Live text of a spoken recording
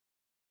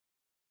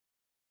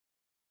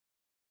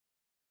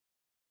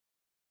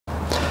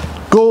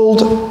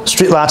Gold,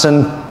 Street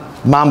Latin,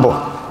 Mambo.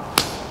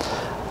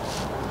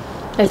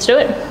 Let's do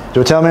it. Do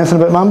you tell me anything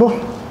about Mambo?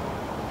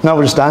 No,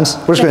 we'll just dance.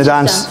 We're just going to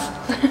dance.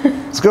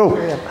 Let's go.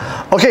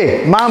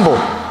 Okay, Mambo.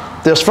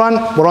 There's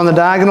front, we're on the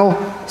diagonal,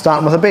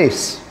 starting with a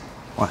bass.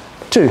 1,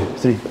 2,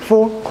 3,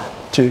 4,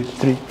 1, 2,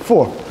 3,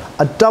 4.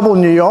 A double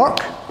New York,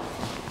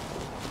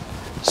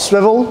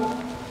 swivel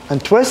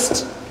and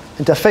twist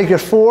into a figure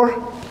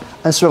 4,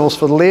 and swivels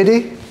for the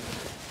lady.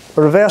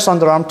 A reverse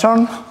underarm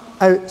turn,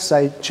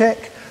 outside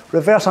check,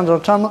 reverse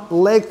underarm turn,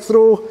 leg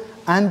throw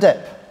and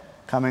dip.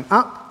 Coming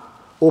up,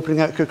 opening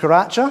out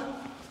Cucaracha,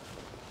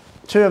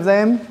 2 of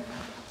them,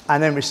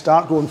 and then we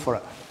start going for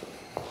it.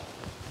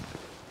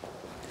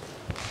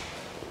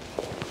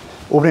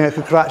 Opening out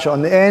Cucaracha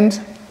on the end,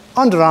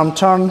 underarm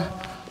turn,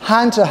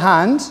 hand to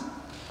hand,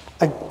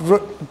 a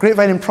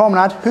grapevine and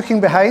promenade, hooking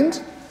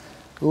behind,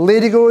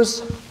 lady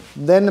goes,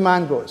 then the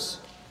man goes.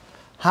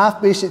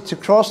 Half basic to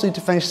cross lead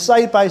to finish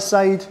side by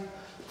side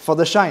for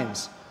the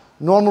shines.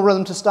 Normal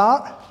rhythm to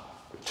start,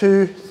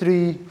 2,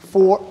 3,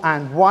 4,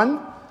 and 1,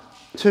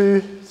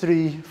 2,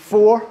 3,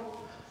 4,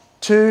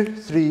 2,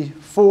 3,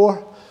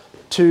 4,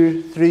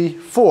 2, 3,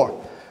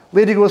 4.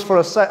 Lady goes for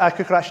a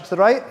Cucaracha to the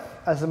right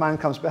as the man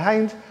comes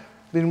behind,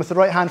 leading with the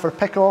right hand for a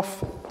pick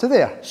off to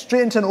there.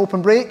 Straight into an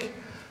open break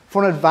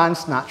for an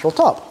advanced natural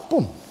top.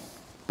 Boom.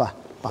 Ba,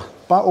 ba,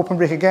 ba. Open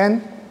break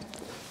again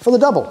for the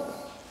double.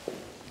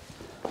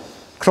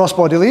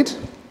 Crossbody lead.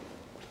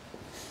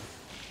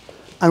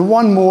 And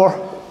one more,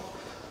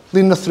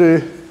 leading her through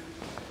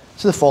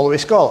to the Fallaway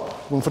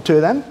Scallop. Going for 2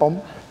 of them.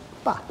 Boom,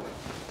 ba.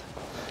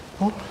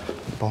 Boom,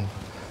 boom,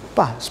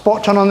 ba.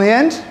 Spot turn on the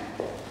end.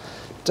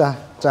 Da,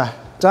 da,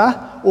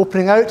 da.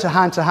 Opening out to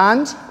hand,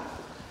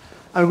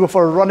 and we go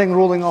for a running,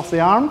 rolling off the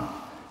arm.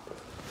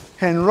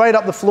 Heading right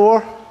up the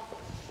floor,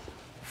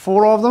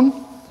 4 of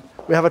them.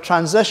 We have a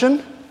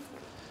transition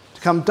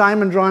to come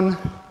diamond run,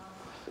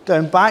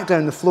 down, back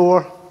down the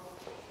floor,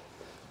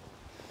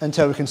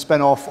 until we can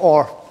spin off,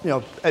 or, you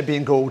know, it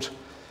being gold,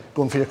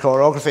 going for your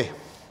choreography.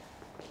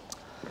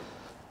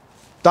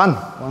 Done.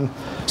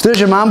 So there's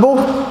your Mambo.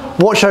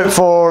 Watch out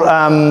for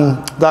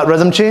that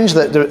rhythm change,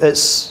 that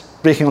it's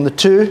breaking on the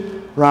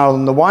 2 rather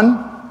than the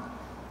 1.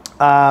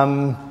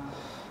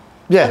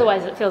 Yeah.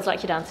 Otherwise it feels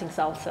like you're dancing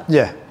salsa.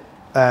 Yeah.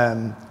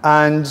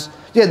 And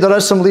yeah, there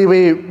is some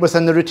leeway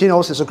within the routine.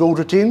 Also, it's a gold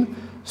routine.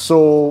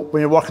 So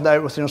when you're working it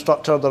out with your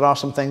instructor, there are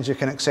some things you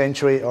can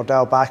accentuate or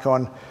dial back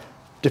on,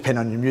 depending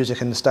on your music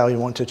and the style you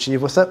want to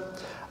achieve with it.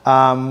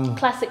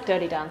 Classic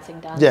Dirty Dancing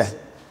dance. Yeah.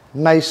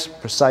 Nice,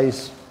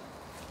 precise.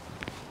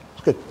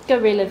 It's good. Go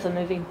relive the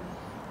movie.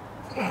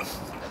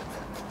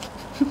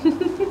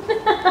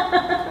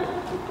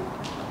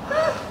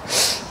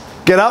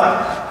 Get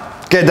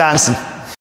up, get dancing.